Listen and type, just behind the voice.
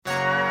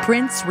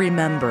Prince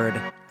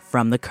Remembered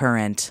from The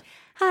Current.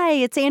 Hi,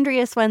 it's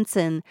Andrea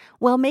Swenson.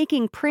 While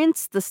making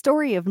Prince the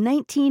story of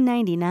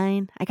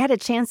 1999, I got a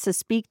chance to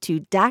speak to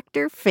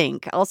Dr.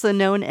 Fink, also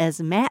known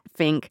as Matt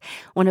Fink,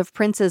 one of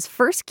Prince's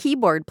first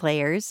keyboard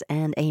players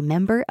and a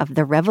member of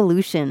The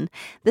Revolution.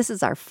 This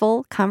is our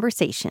full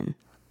conversation.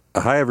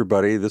 Hi,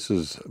 everybody. This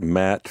is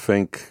Matt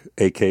Fink,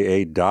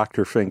 a.k.a.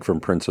 Dr. Fink from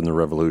Prince and the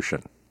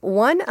Revolution.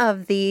 One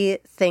of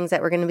the things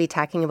that we're going to be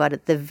talking about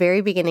at the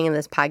very beginning of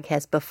this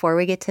podcast before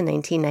we get to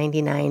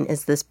 1999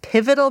 is this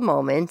pivotal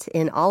moment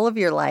in all of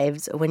your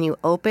lives when you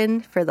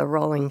opened for the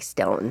Rolling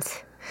Stones.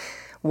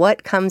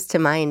 What comes to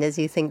mind as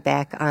you think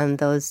back on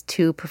those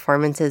two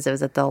performances? It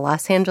was at the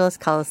Los Angeles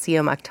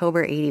Coliseum,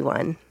 October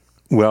 81.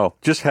 Well,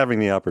 just having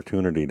the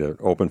opportunity to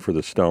open for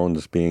the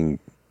Stones, being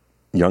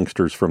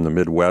youngsters from the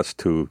Midwest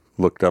who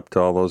looked up to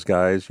all those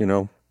guys,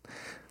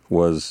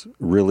 was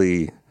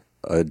really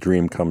a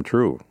dream come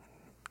true.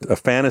 A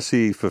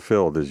fantasy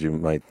fulfilled, as you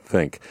might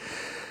think.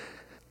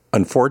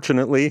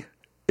 Unfortunately,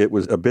 it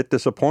was a bit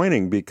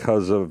disappointing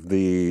because of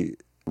the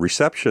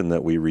reception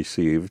that we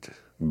received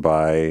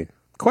by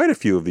quite a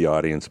few of the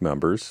audience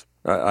members.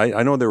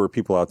 I know there were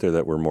people out there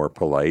that were more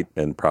polite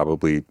and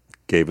probably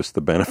gave us the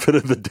benefit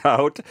of the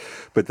doubt,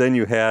 but then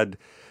you had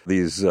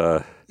these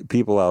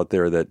people out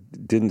there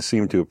that didn't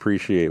seem to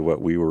appreciate what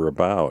we were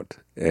about.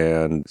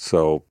 And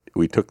so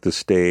we took the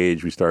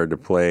stage, we started to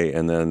play,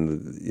 and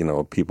then,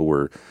 people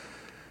were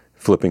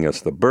flipping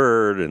us the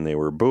bird, and they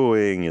were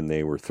booing, and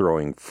they were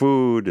throwing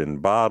food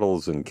and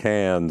bottles and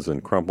cans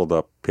and crumpled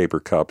up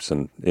paper cups,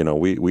 and,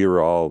 we were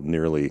all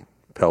nearly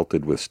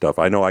pelted with stuff.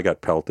 I know I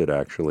got pelted,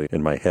 actually,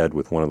 in my head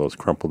with one of those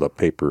crumpled up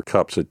paper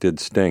cups. It did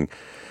sting.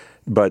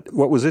 But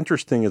what was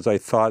interesting is I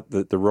thought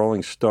that the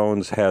Rolling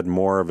Stones had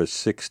more of a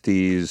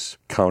 60s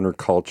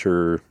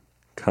counterculture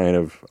kind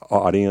of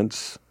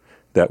audience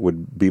that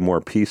would be more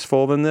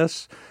peaceful than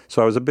this.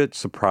 So I was a bit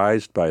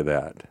surprised by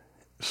that.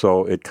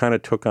 So it kind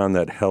of took on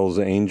that Hells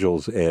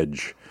Angels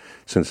edge,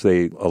 since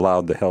they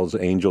allowed the Hells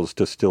Angels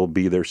to still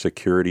be their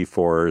security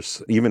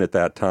force, even at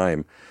that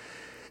time.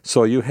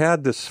 So you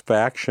had this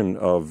faction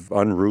of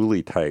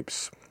unruly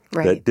types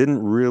that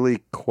didn't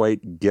really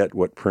quite get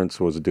what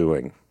Prince was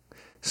doing.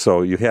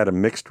 So you had a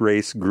mixed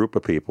race group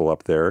of people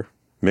up there,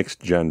 mixed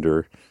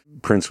gender.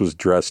 Prince was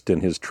dressed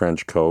in his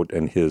trench coat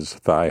and his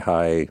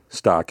thigh-high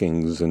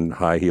stockings and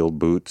high-heeled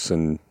boots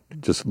and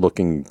just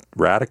looking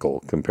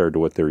radical compared to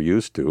what they're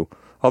used to.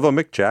 Although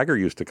Mick Jagger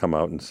used to come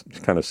out in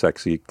kind of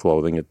sexy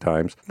clothing at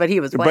times. But he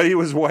was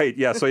white.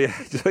 Yeah. So you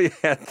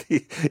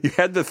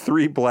had the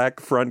three black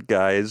front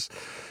guys,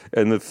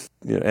 and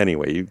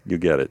anyway, you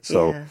get it.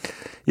 So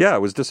yeah,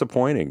 it was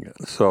disappointing.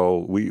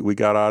 So we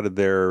got out of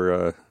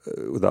there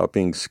without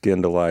being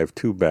skinned alive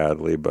too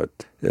badly, but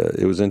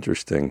it was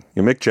interesting.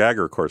 Mick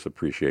Jagger, of course,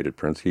 appreciated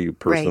Prince. He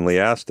personally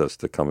asked us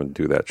to come and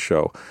do that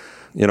show.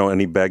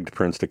 And he begged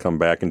Prince to come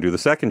back and do the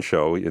second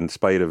show, in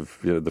spite of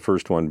the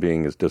first one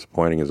being as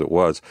disappointing as it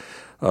was.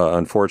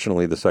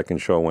 Unfortunately, the second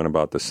show went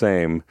about the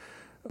same.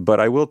 But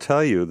I will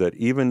tell you that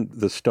even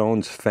the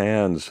Stones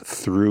fans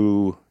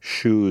threw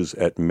shoes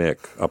at Mick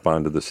up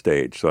onto the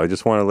stage. So I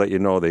just want to let you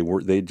know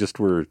they just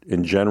were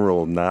in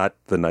general not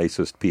the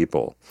nicest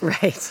people.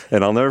 Right.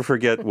 And I'll never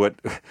forget what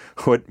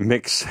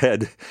Mick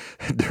said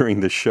during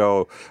the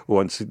show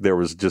once there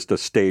was just a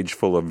stage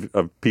full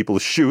of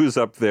people's shoes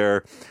up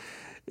there.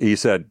 He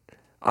said,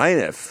 "I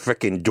ain't a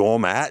freaking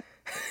doormat.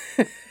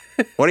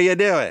 What are you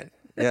doing?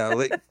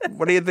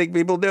 What do you think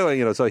people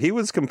doing?" So he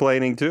was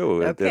complaining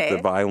too at the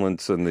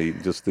violence and the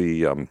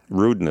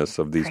rudeness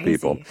of these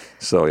people.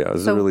 So it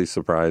was really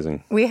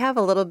surprising. We have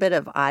a little bit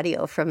of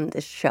audio from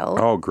this show.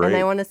 Oh, great! And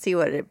I want to see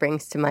what it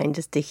brings to mind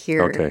just to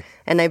hear. Okay.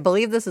 And I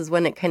believe this is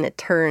when it kind of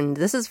turned.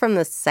 This is from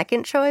the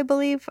second show, I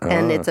believe,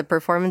 and it's a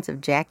performance of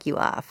 "Jack You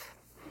Off."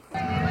 If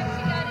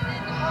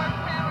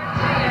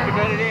you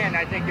bet it in,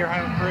 I think you're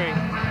home free.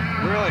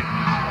 Really?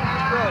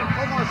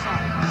 One more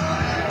song.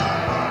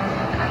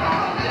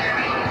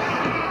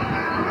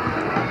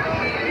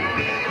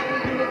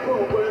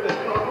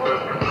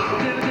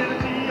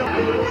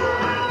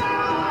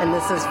 And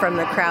this is from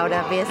the crowd,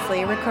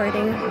 obviously,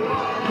 recording.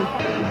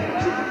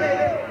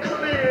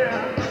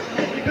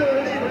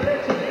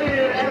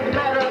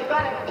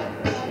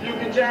 You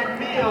can jack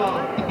me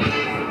off.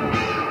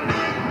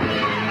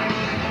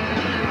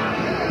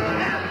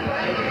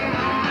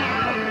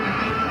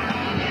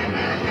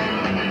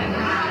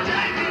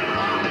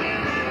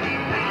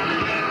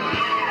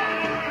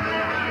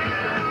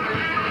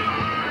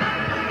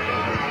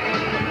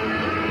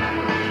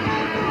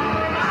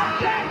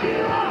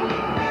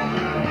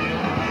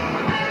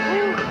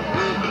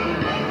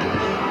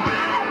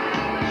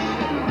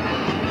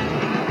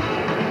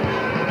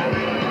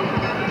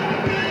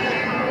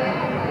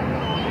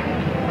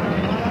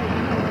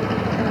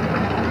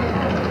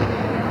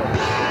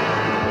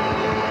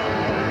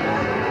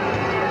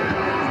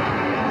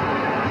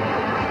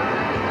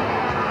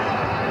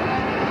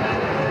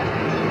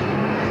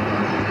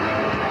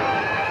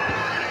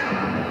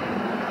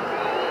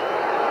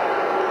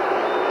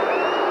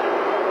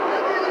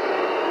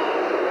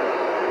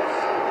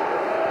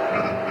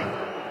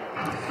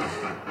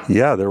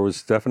 Yeah, there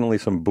was definitely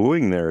some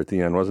booing there at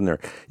the end, wasn't there?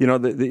 You know,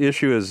 the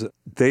issue is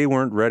they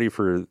weren't ready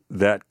for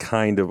that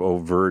kind of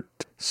overt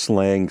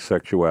slang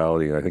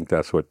sexuality. I think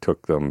that's what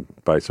took them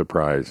by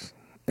surprise.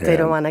 They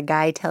don't want a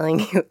guy telling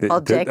you, I'll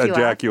jack you off.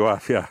 Jack you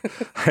off, yeah.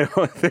 I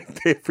don't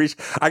think they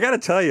appreciate. I got to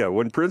tell you,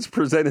 when Prince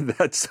presented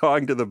that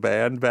song to the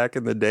band back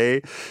in the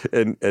day,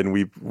 and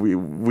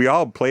we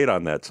all played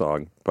on that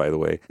song, by the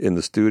way, in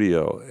the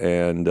studio,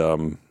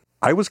 and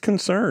I was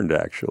concerned,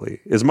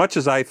 actually. As much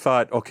as I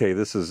thought, okay,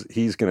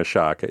 he's going to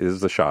shock, it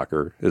is the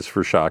shocker, it's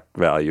for shock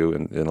value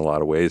in a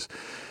lot of ways,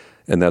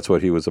 and that's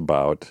what he was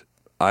about.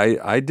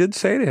 I did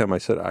say to him, I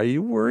said, are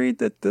you worried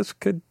that this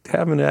could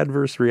have an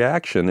adverse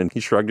reaction? And he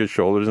shrugged his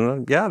shoulders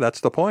and, yeah,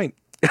 that's the point.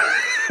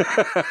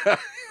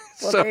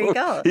 Well, there you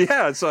go.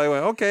 Yeah, so I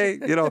went, okay,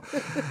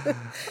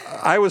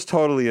 I was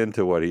totally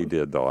into what he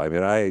did, though. I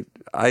mean,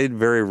 I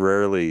very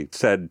rarely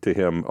said to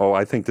him, oh,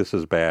 I think this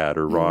is bad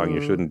or wrong,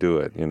 you shouldn't do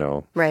it,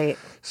 Right.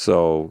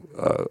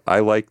 So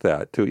I like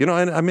that, too. And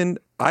I mean,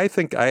 I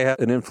think I had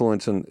an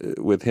influence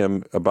with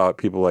him about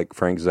people like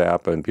Frank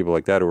Zappa and people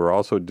like that who were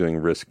also doing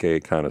risque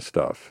kind of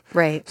stuff.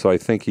 Right. So I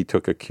think he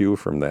took a cue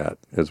from that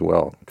as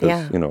well.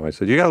 Because, I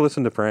said, you got to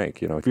listen to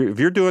Frank. If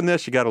you're doing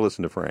this, you got to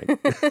listen to Frank.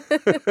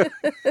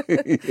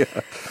 Yeah.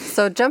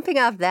 So jumping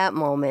off that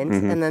moment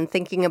and then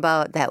thinking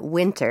about that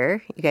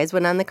winter, you guys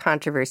went on the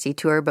Controversy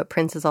tour, but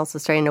Prince is also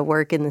starting to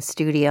work in the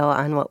studio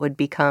on what would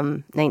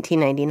become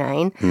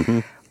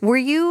 1999. Were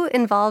you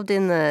involved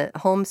in the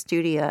home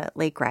studio at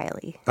Lake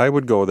Riley? I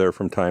would go there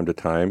from time to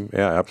time.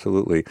 Yeah,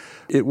 absolutely.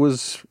 It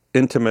was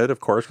intimate, of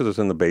course, because it was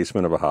in the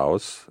basement of a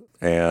house.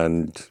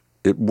 And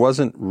it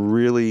wasn't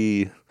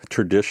really a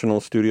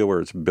traditional studio where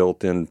it's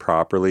built in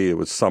properly. It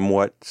was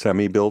somewhat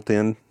semi-built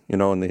in,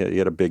 and you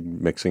had a big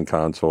mixing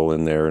console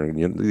in there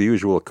and the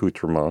usual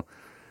accoutrement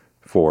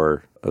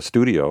for a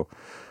studio.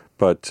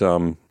 But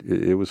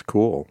it was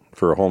cool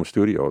for a home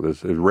studio.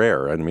 It's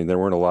rare. I mean, there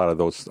weren't a lot of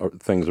those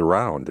things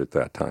around at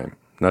that time.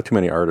 Not too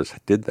many artists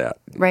did that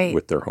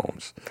with their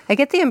homes. I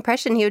get the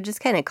impression he would just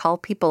kind of call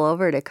people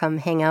over to come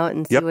hang out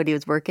and see what he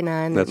was working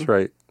on. That's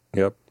right.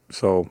 Yep.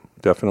 So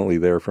definitely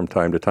there from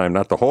time to time.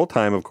 Not the whole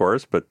time, of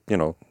course, but,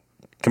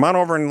 come on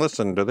over and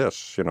listen to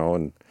this,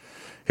 and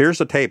here's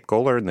the tape,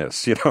 go learn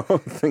this,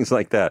 things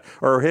like that.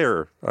 Or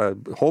here,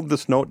 hold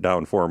this note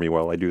down for me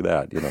while I do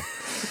that,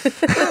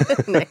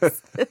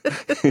 Nice.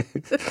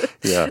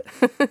 Yeah.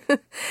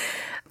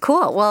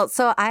 Cool. Well,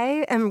 so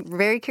I am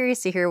very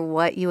curious to hear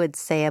what you would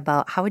say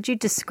about how would you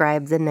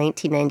describe the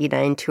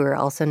 1999 tour,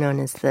 also known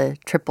as the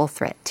Triple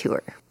Threat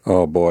Tour?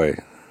 Oh, boy.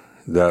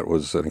 That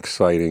was an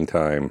exciting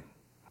time.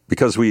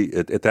 Because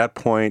at that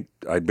point,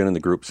 I'd been in the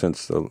group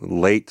since the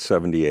late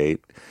 78.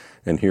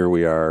 And here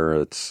we are,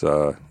 it's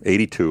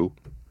 82.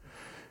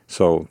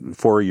 So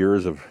 4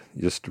 years of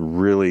just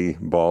really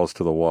balls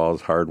to the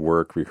walls, hard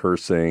work,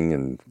 rehearsing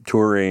and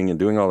touring and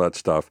doing all that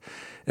stuff.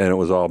 And it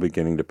was all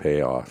beginning to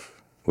pay off,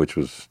 which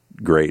was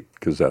great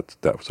because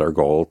that was our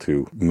goal,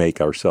 to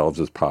make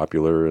ourselves as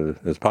popular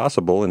as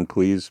possible and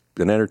please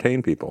and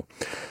entertain people.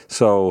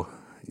 So,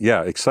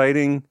 yeah,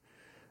 exciting.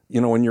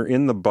 When you're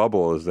in the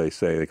bubble, as they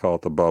say, they call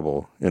it the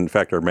bubble. In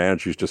fact, our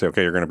manager used to say,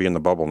 okay, you're going to be in the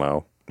bubble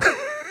now.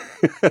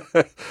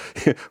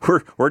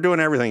 We're doing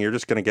everything. You're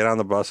just going to get on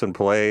the bus and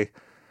play,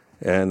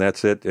 and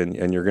that's it.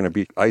 And you're going to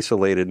be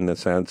isolated in a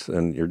sense,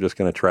 and you're just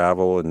going to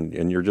travel,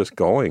 and you're just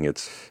going.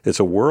 It's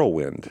a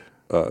whirlwind.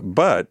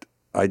 But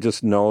I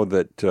just know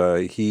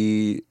that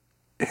he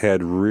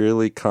had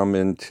really come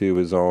into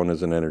his own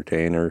as an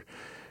entertainer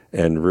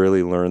and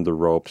really learned the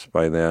ropes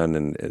by then,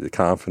 and the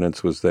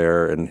confidence was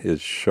there, and his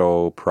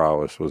show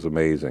prowess was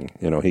amazing.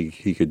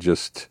 He could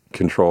just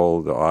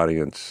control the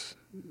audience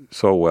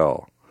so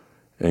well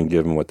and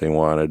give them what they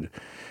wanted.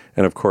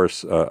 And of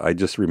course, I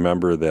just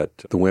remember that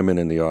the women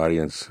in the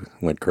audience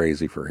went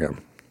crazy for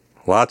him.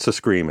 Lots of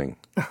screaming.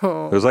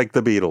 Oh. It was like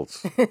the Beatles.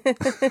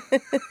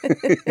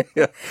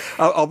 Yeah.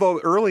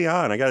 Although early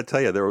on, I got to tell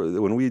you,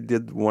 when we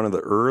did one of the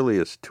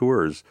earliest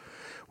tours,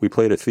 we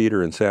played a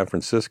theater in San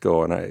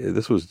Francisco, and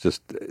this was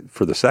just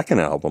for the second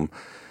album.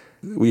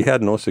 We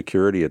had no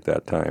security at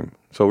that time.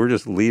 So we're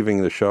just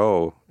leaving the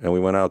show, and we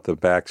went out the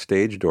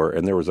backstage door,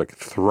 and there was a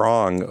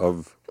throng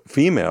of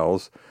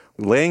females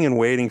laying and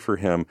waiting for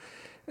him.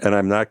 And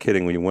I'm not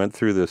kidding. We went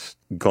through this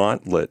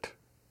gauntlet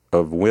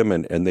of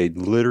women, and they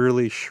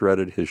literally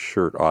shredded his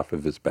shirt off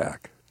of his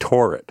back.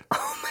 Tore it.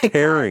 Oh my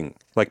tearing God.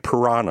 Like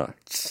piranha.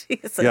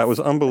 Jesus. Yeah, it was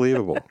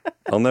unbelievable.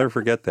 I'll never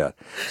forget that.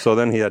 So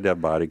then he had to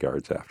have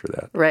bodyguards after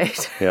that.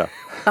 Right. Yeah.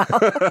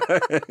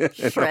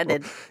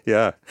 Shredded.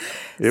 Yeah.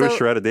 It was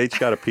shredded. They each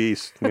got a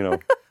piece,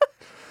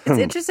 It's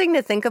interesting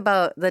to think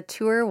about. The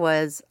tour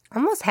was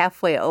almost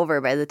halfway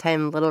over by the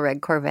time Little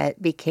Red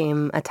Corvette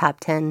became a top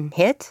 10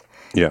 hit.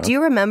 Yeah. Do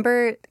you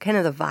remember kind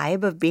of the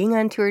vibe of being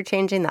on tour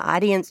changing, the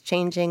audience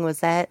changing? Was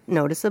that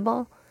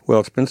noticeable? Well,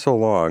 it's been so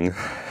long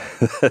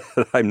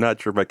that I'm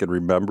not sure if I can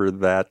remember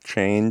that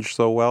change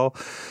so well.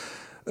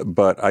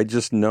 But I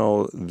just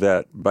know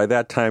that by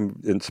that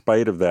time, in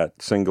spite of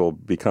that single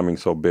becoming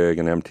so big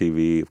and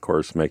MTV, of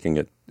course, making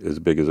it as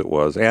big as it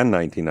was, and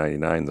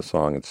 1999, the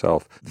song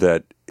itself,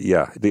 that,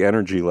 the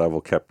energy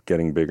level kept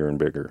getting bigger and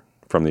bigger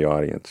from the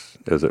audience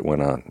as it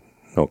went on,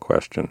 no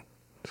question.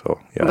 So,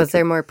 Was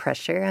there more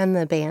pressure on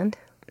the band?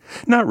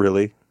 Not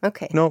really.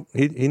 Okay. No,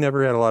 he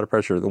never had a lot of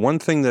pressure. The one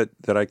thing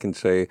that I can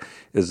say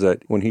is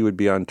that when he would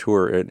be on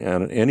tour, and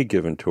on any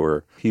given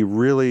tour, he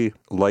really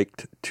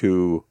liked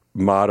to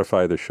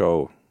modify the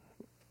show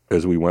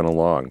as we went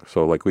along.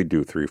 So like we'd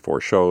do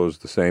 3-4 shows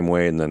the same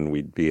way, and then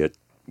we'd be at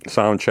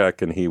sound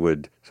check, and he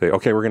would say,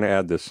 okay, we're going to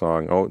add this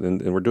song. Oh,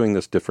 and we're doing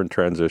this different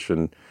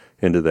transition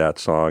into that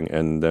song,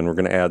 and then we're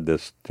going to add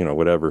this,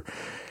 whatever.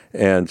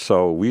 And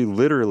so we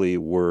literally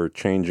were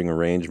changing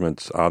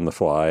arrangements on the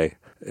fly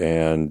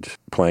and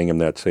playing him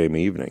that same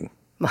evening.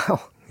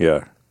 Wow.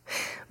 Yeah.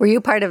 Were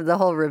you part of the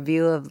whole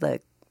review of the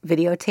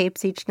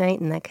videotapes each night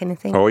and that kind of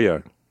thing? Oh, yeah.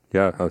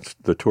 Yeah.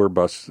 The tour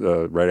bus,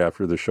 right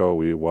after the show,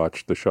 we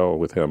watched the show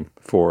with him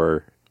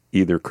for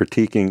either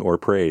critiquing or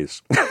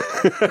praise.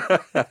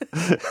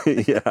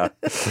 Yeah.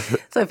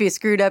 So if you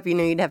screwed up,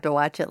 you'd have to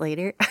watch it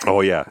later?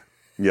 Oh, yeah.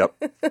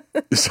 Yep.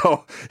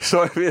 So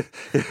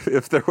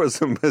if there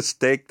was a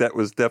mistake that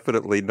was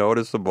definitely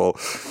noticeable,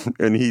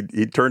 and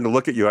he turned to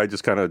look at you, I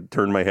just kind of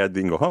turned my head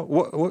and go, "Huh?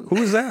 Who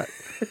was that?"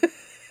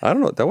 I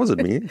don't know. That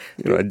wasn't me.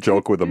 I'd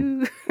joke with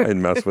him. I'd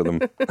mess with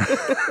him.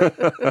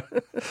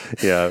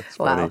 Yeah, it's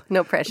funny. Wow,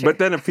 no pressure. But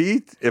then if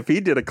he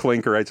did a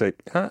clinker, I'd say,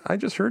 I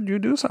just heard you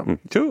do something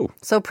too.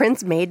 So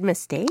Prince made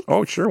mistakes?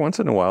 Oh, sure, once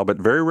in a while, but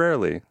very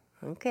rarely.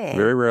 Okay.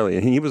 Very rarely.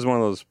 And he was one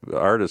of those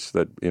artists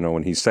that,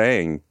 when he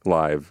sang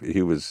live,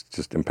 he was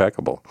just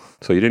impeccable.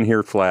 So you didn't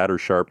hear flat or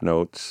sharp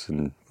notes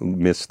and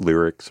missed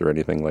lyrics or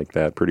anything like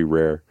that. Pretty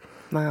rare.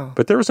 Wow.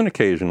 But there was an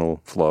occasional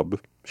flub,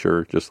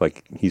 sure, just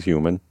like he's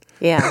human.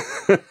 Yeah.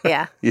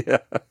 Yeah. Yeah.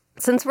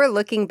 Since we're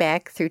looking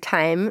back through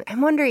time,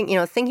 I'm wondering,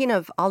 thinking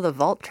of all the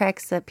vault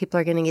tracks that people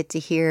are going to get to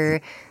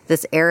hear,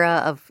 this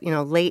era of,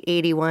 late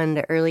 81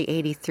 to early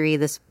 83,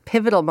 this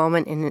pivotal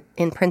moment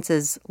in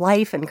Prince's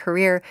life and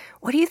career.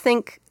 What do you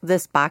think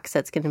this box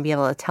set's going to be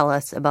able to tell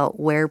us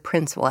about where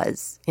Prince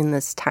was in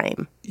this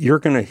time? You're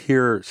going to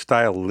hear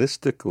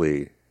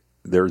stylistically,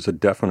 there's a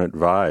definite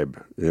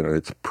vibe.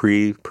 It's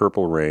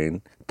pre-Purple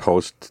Rain,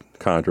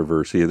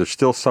 post-Controversy. There's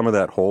still some of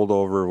that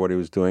holdover of what he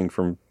was doing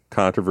from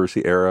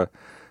Controversy era.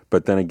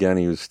 But then again,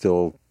 he was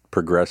still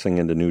progressing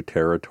into new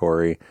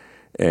territory.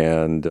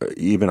 And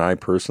even I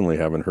personally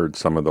haven't heard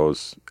some of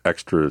those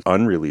extra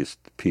unreleased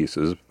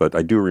pieces, but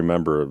I do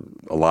remember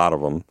a lot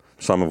of them,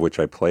 some of which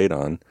I played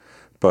on.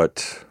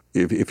 But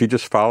if you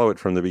just follow it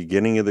from the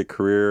beginning of the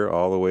career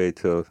all the way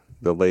to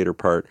the later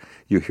part,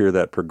 you hear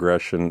that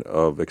progression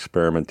of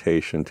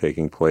experimentation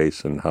taking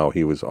place and how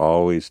he was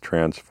always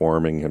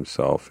transforming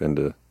himself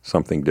into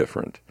something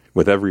different.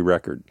 With every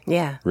record.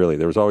 Yeah. Really.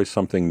 There was always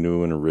something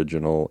new and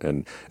original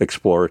and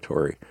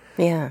exploratory.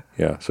 Yeah.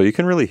 Yeah. So you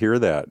can really hear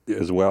that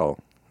as well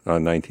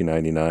on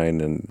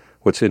 1999. And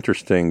what's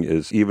interesting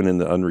is even in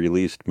the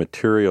unreleased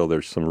material,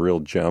 there's some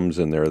real gems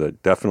in there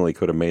that definitely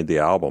could have made the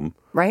album.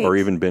 Right. Or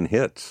even been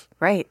hits.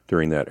 Right.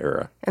 During that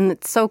era. And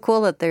it's so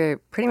cool that they're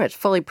pretty much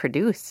fully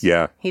produced.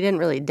 Yeah. He didn't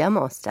really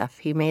demo stuff.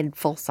 He made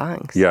full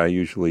songs. Yeah, I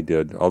usually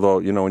did.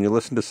 Although, when you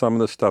listen to some of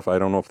the stuff, I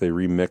don't know if they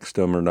remixed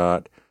them or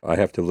not. I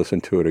have to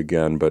listen to it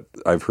again, but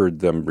I've heard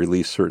them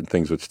release certain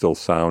things that still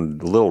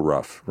sound a little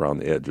rough around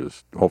the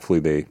edges. Hopefully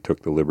they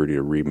took the liberty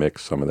to remix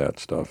some of that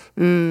stuff.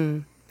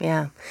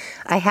 Yeah.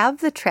 I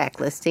have the track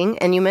listing,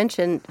 and you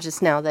mentioned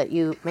just now that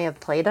you may have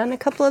played on a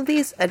couple of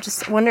these. I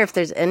just wonder if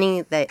there's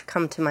any that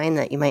come to mind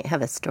that you might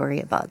have a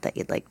story about that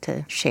you'd like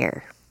to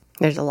share.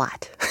 There's a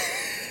lot.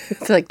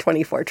 It's like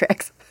 24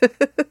 tracks.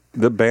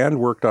 The band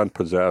worked on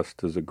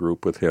Possessed as a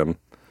group with him,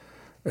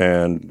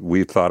 and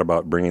we thought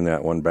about bringing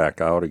that one back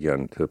out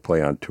again to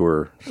play on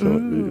tour.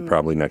 So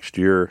probably next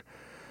year.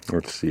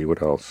 Let's see,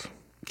 what else?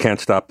 Can't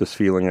Stop This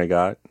Feeling I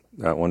Got.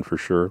 That one for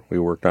sure. We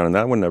worked on, and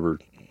that one never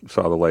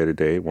saw the light of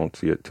day. Won't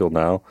see it till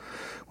now.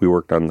 We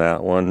worked on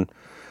that one.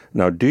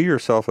 Now, Do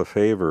Yourself a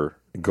Favor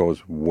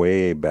goes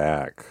way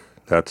back.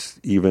 That's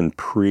even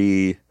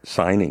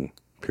pre-signing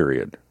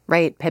period.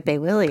 Right, Pepe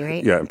Willie,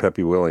 right? Yeah, and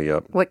Pepe Willie,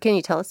 yep. What can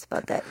you tell us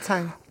about that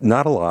song?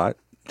 Not a lot,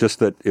 just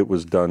that it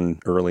was done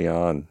early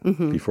on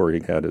before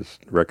he had his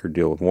record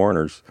deal with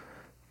Warner's.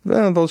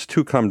 Well, those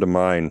two come to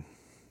mind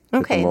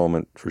at the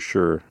moment for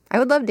sure. I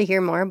would love to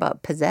hear more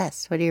about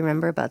Possessed. What do you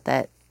remember about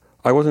that?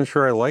 I wasn't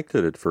sure I liked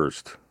it at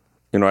first.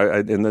 And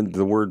then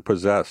the word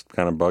possessed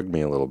kind of bugged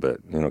me a little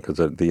bit, because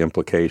the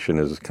implication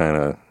is kind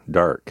of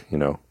dark,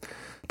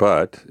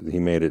 But he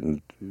made it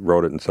and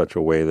wrote it in such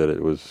a way that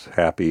it was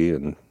happy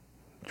and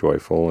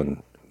joyful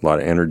and a lot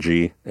of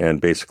energy, and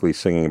basically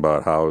singing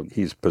about how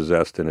he's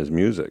possessed in his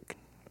music,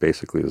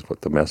 basically is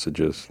what the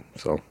message is.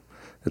 So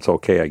it's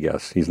okay, I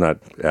guess. He's not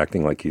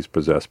acting like he's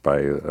possessed by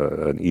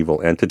an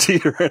evil entity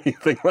or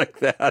anything like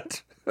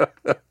that.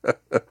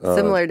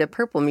 Similar to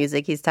Purple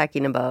Music, he's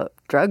talking about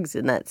drugs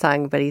in that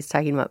song, but he's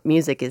talking about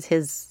music as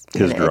his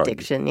drug.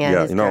 addiction.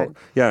 Yeah, his drug.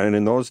 Yeah, and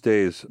in those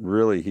days,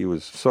 really, he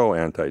was so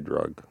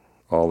anti-drug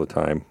all the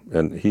time.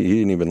 And he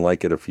didn't even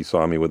like it if he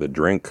saw me with a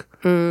drink.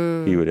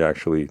 He would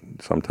actually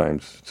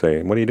sometimes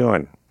say, "What are you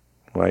doing?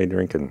 Why are you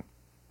drinking?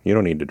 You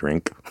don't need to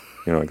drink."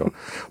 I go,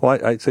 "Well,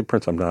 I'd say,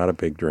 Prince, I'm not a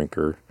big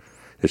drinker.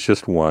 It's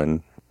just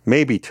one,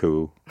 maybe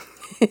two.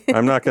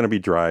 I'm not going to be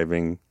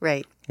driving."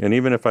 Right. And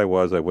even if I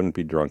was, I wouldn't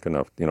be drunk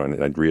enough,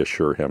 and I'd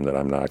reassure him that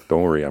I'm not.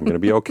 Don't worry, I'm going to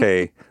be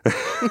okay.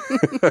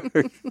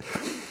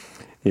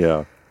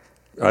 Yeah.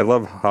 I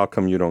love How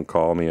Come You Don't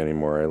Call Me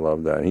Anymore. I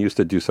love that. And he used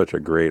to do such a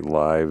great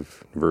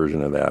live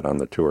version of that on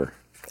the tour.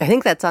 I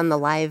think that's on the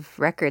live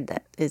record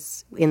that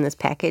is in this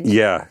package.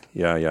 Yeah.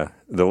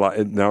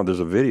 Now there's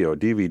a video,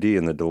 DVD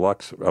in the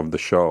deluxe of the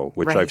show,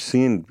 which Right. I've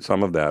seen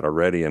some of that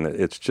already, and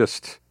it's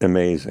just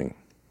amazing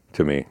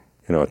to me.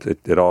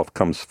 It all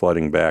comes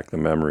flooding back, the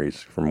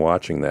memories from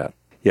watching that.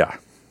 Yeah.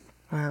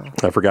 Wow.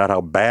 I forgot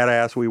how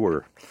badass we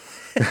were.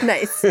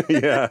 Nice.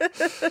 Yeah.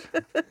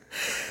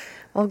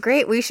 Well,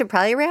 great. We should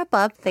probably wrap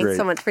up. Thanks Great.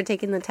 so much for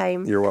taking the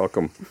time. You're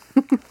welcome.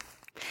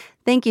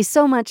 Thank you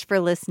so much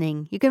for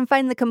listening. You can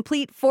find the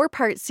complete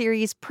 4-part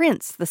series,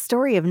 Prince, The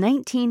Story of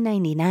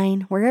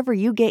 1999, wherever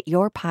you get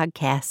your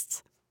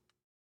podcasts.